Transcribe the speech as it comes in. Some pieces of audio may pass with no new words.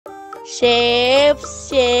Shapes,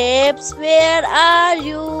 shapes, where are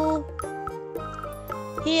you?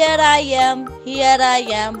 Here I am,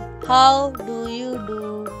 how do you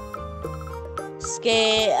do?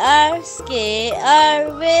 Scared,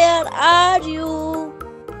 scared, where are you?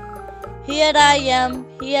 Here I am,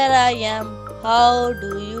 how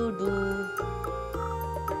do you do?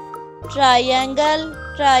 Triangle,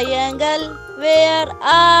 triangle, where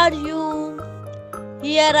are you?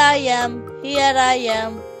 Here I am,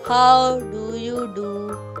 how do you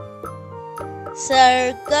do?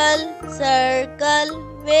 Circle, circle,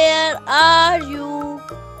 where are you?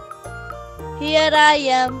 Here I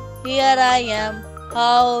am,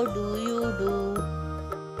 how do you do?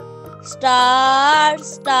 Star,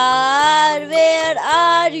 star, where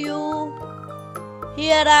are you?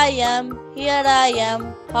 Here I am,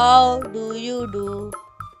 how do you do?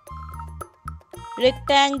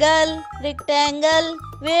 Rectangle, rectangle,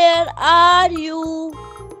 where are you?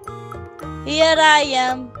 Here I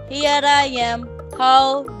am,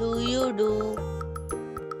 how do you do?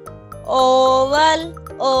 Oval,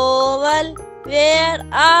 oval, where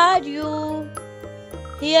are you?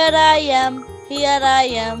 Here I am,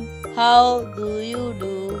 how do you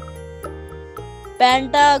do?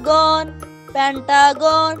 Pentagon,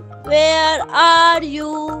 pentagon, where are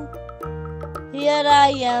you? Here I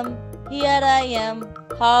am,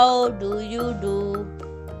 how do you do?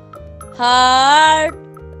 Heart,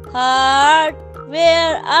 heart,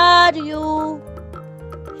 where are you?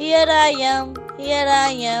 Here I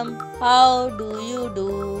am, how do you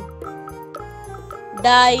do?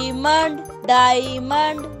 Diamond,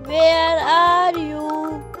 diamond, where are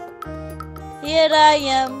you? Here I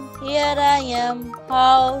am,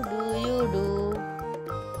 how do you do?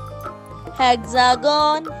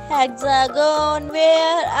 Hexagon, hexagon,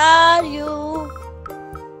 where are you?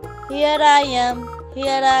 Here I am,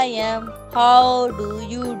 how do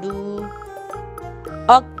you do?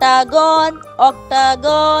 Octagon,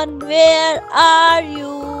 octagon, where are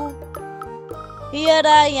you? Here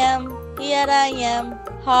I am,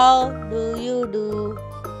 how do you do?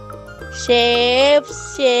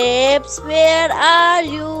 Shapes, shapes, where are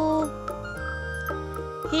you?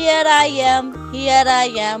 Here I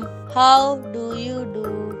am, how do you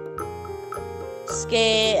do?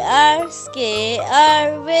 Scared,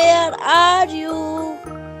 scared, where are you?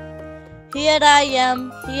 Here I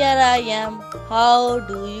am, how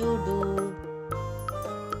do you do?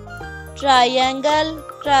 Triangle,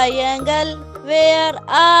 triangle, where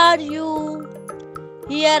are you?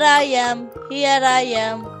 Here I am,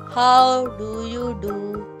 how do you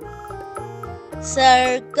do?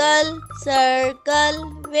 Circle, circle,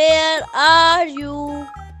 where are you?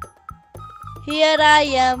 Here I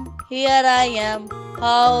am,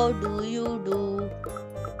 how do you do?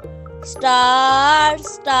 Star,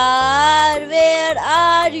 star, where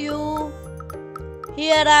are you?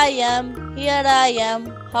 Here I am,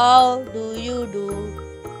 how do you do?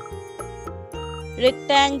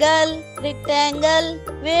 Rectangle, rectangle,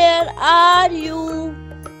 where are you?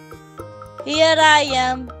 Here I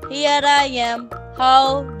am,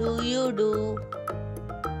 how do you do?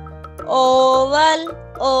 Oval,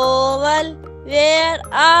 oval, where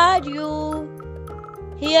are you?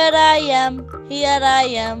 Here I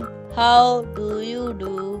am, how do you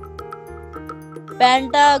do?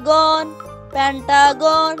 Pentagon,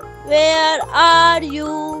 pentagon, where are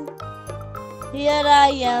you? Here I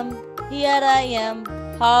am,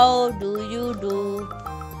 how do you do?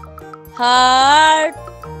 Heart,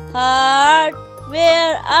 heart,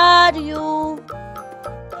 where are you?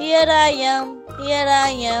 Here I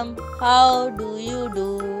am, how do you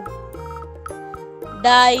do?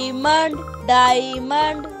 Diamond,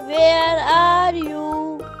 diamond, where are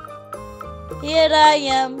you? Here I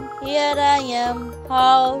am,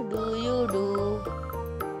 how do you do?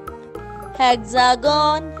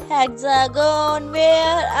 Hexagon, hexagon,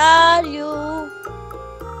 where are you?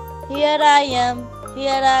 Here I am,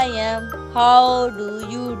 how do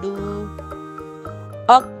you do?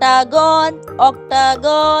 Octagon,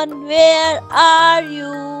 octagon, where are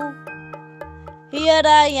you? Here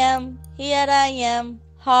I am,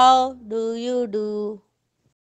 how do you do?